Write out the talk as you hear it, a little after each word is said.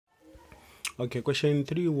Okay, question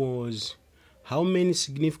 3 was, how many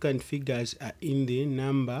significant figures are in the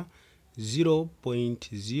number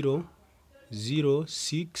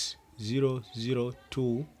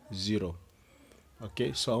 0.0060020?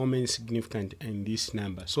 Okay, so how many significant in this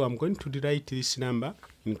number? So I'm going to write this number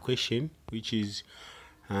in question, which is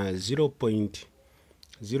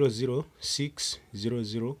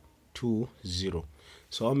 0.0060020.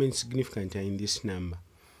 So how many significant are in this number?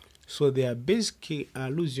 So there are basic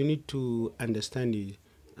rules you need to understand is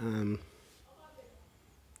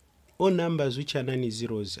all numbers which are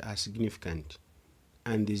non-zeros are significant,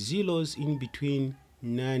 and the zeros in between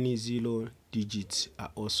non-zero digits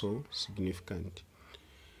are also significant,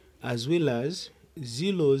 as well as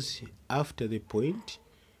zeros after the point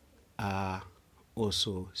are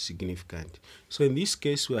also significant. So in this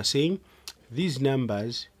case, we are saying these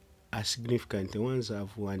numbers are significant. The ones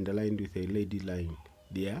I've underlined with a red line,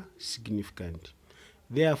 they are significant.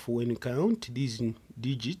 Therefore, when you count these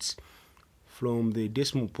digits from the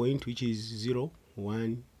decimal point, which is 0,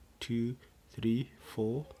 1, 2, 3,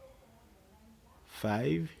 4,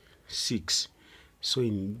 5, 6. So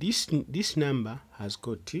in this number has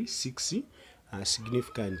got 6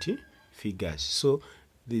 significant figures. So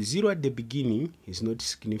the 0 at the beginning is not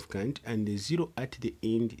significant, and the 0 at the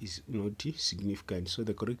end is not significant. So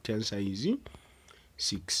the correct answer is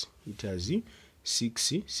 6. It has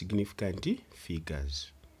 6 significant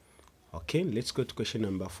figures. Okay, let's go to question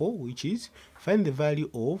number 4, which is find the value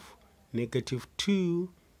of -2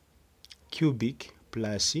 cubic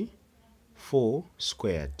plus 4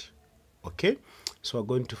 squared. Okay, so we're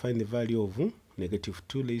going to find the value of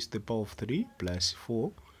 -2 raised to the power of 3 plus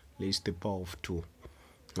 4 raised to the power of 2.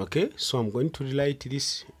 Okay, so I'm going to rewrite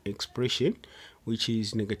this expression, which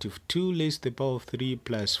is -2 raised to the power of 3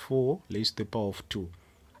 plus 4 raised to the power of 2.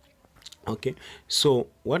 Okay, so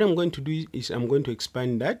what I'm going to do is I'm going to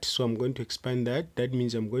expand that. So I'm going to expand that. That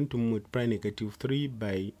means I'm going to multiply -3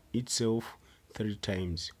 by itself 3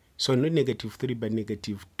 times. So not -3 but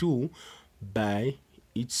 -2 by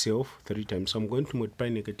itself 3 times. So I'm going to multiply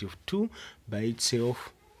 -2 by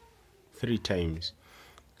itself 3 times,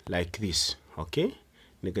 like this. Okay,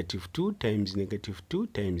 -2 times -2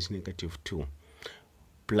 times -2,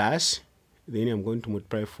 plus, then I'm going to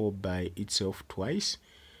multiply 4 by itself twice.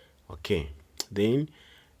 Okay, then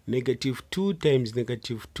 -2 times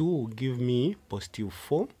 -2 will give me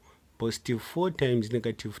 +4. +4 times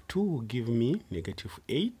 -2 will give me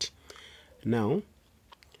 -8. Now,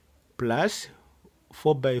 plus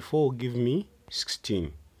 4 by 4 will give me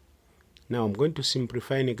 16. Now I'm going to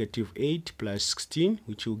simplify -8 plus 16,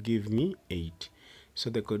 which will give me 8. So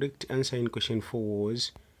the correct answer in question 4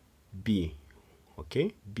 was B.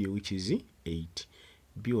 Okay, B, which is 8.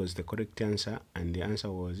 B was the correct answer, and the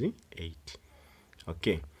answer was 8.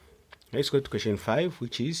 Okay, let's go to question 5,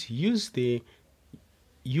 which is use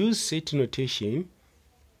set notation.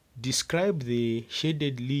 Describe the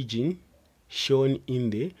shaded region shown in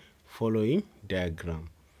the following diagram.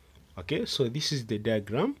 Okay, so this is the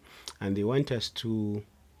diagram, and they want us to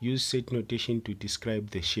use set notation to describe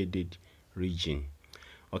the shaded region.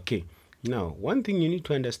 Okay, now one thing you need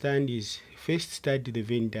to understand is first study the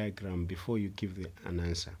Venn diagram before you give an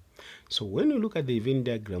answer. So when you look at the Venn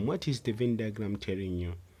diagram, what is the Venn diagram telling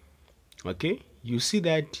you? Okay, you see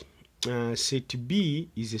that set B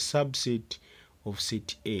is a subset of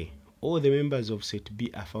set A. All the members of set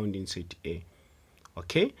B are found in set A.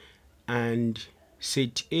 Okay, and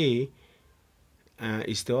set A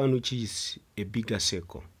is the one which is a bigger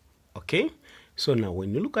circle. Okay, so now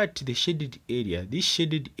when you look at the shaded area, this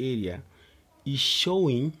shaded area is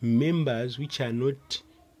showing members which are not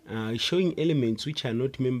showing elements which are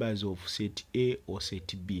not members of set A or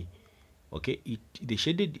set B. Okay, the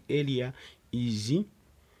shaded area is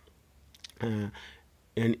an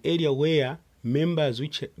area where members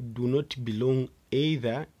which do not belong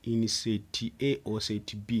either in set A or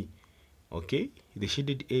set B. Okay, the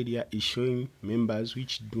shaded area is showing members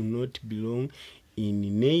which do not belong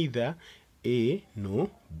in neither A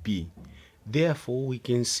nor B. Therefore, we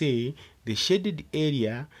can say the shaded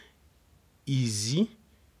area is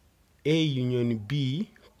A union B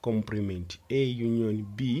complement. A union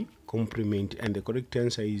B complement, and the correct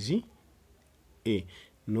answer is A,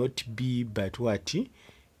 not B but what?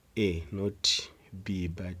 A, not B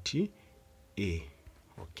but A.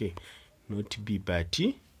 Okay, not B but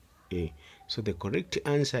A. So the correct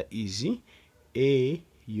answer is A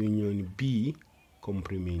union B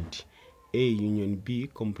complement. A union B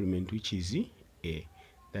complement, which is A.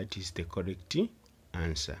 That is the correct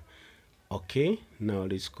answer. Okay, now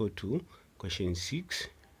let's go to question 6.